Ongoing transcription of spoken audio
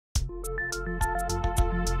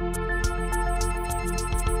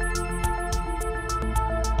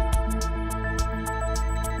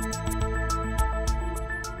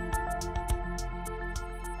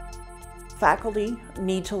Faculty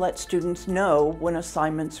need to let students know when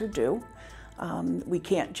assignments are due. We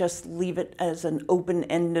can't just leave it as an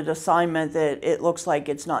open-ended assignment that it looks like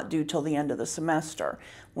it's not due till the end of the semester.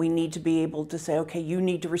 We need to be able to say, okay, you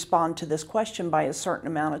need to respond to this question by a certain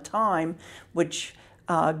amount of time, which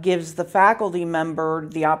gives the faculty member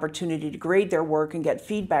the opportunity to grade their work and get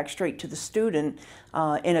feedback straight to the student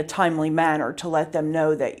in a timely manner to let them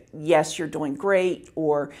know that, yes, you're doing great,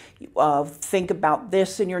 or think about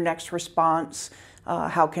this in your next response.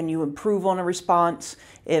 How can you improve on a response?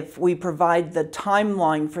 If we provide the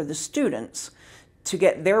timeline for the students to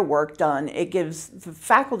get their work done, it gives the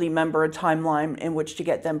faculty member a timeline in which to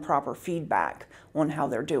get them proper feedback on how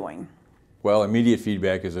they're doing. Well, immediate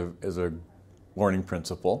feedback is a learning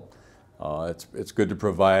principle. It's good to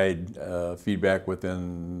provide feedback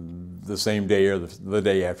within the same day or the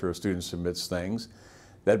day after a student submits things.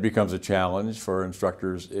 That becomes a challenge for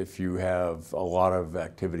instructors if you have a lot of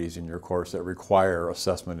activities in your course that require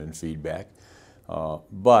assessment and feedback.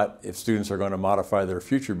 But if students are going to modify their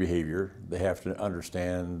future behavior, they have to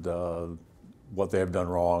understand what they have done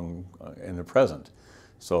wrong in the present.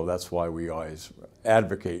 So that's why we always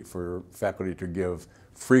advocate for faculty to give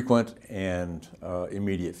frequent and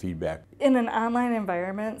immediate feedback. In an online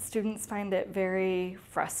environment, students find it very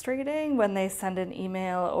frustrating when they send an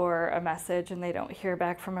email or a message and they don't hear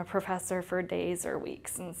back from a professor for days or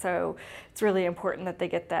weeks. And so it's really important that they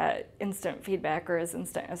get that instant feedback, or as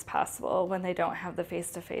instant as possible, when they don't have the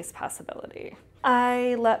face-to-face possibility.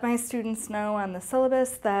 I let my students know on the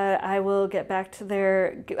syllabus that I will get back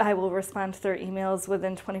to I will respond to their emails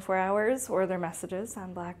within 24 hours or their messages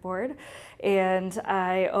on Blackboard. And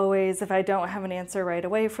I always, if I don't have an answer right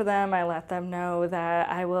away for them, I let them know that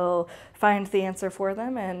I will find the answer for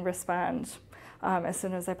them and respond as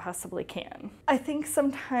soon as I possibly can. I think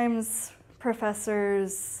sometimes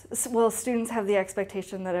students have the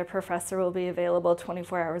expectation that a professor will be available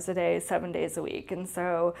 24 hours a day, 7 days a week. And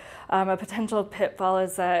so a potential pitfall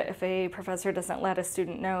is that if a professor doesn't let a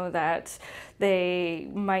student know that they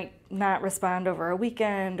might not respond over a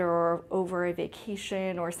weekend or over a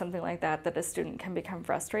vacation or something like that, that a student can become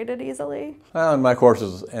frustrated easily. In my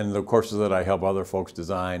courses and the courses that I help other folks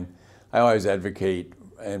design, I always advocate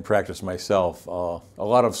and practice myself a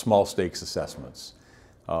lot of small stakes assessments.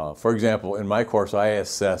 For example, in my course, I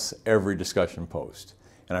assess every discussion post,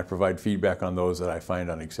 and I provide feedback on those that I find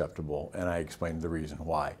unacceptable, and I explain the reason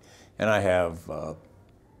why. And I have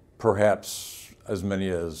perhaps as many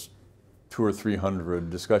as 200 or 300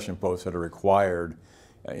 discussion posts that are required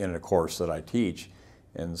in a course that I teach,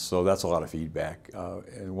 and so that's a lot of feedback.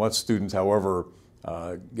 And once students, however,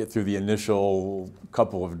 get through the initial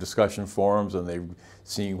couple of discussion forums and they've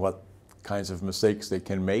seen what kinds of mistakes they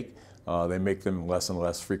can make, they make them less and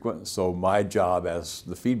less frequent. So my job as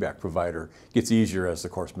the feedback provider gets easier as the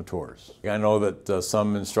course matures. I know that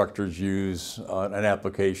some instructors use an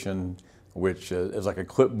application which is like a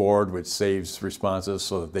clipboard which saves responses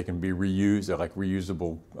so that they can be reused. They're like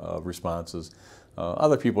reusable responses.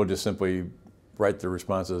 Other people just simply write their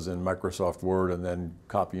responses in Microsoft Word and then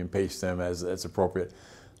copy and paste them as appropriate.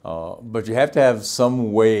 But you have to have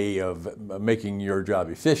some way of making your job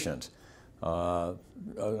efficient.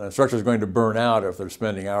 An instructor is going to burn out if they're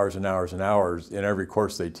spending hours and hours and hours in every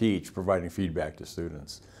course they teach providing feedback to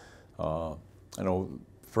students. I know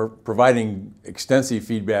for providing extensive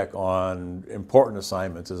feedback on important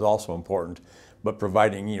assignments is also important, but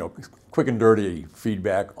providing quick and dirty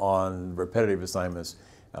feedback on repetitive assignments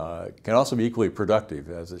can also be equally productive,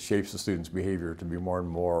 as it shapes the student's behavior to be more and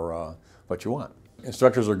more what you want.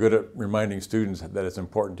 Instructors are good at reminding students that it's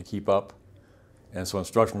important to keep up. And so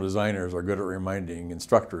instructional designers are good at reminding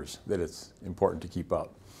instructors that it's important to keep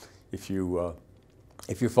up. If you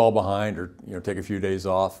fall behind or take a few days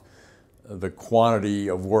off, the quantity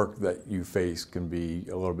of work that you face can be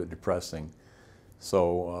a little bit depressing.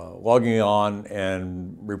 So logging on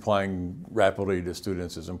and replying rapidly to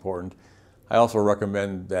students is important. I also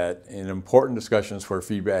recommend that in important discussions where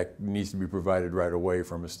feedback needs to be provided right away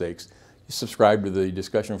for mistakes, you subscribe to the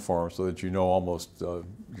discussion forum so that almost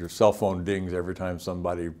your cell phone dings every time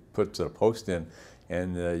somebody puts a post in,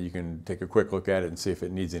 and you can take a quick look at it and see if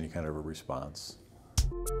it needs any kind of a response.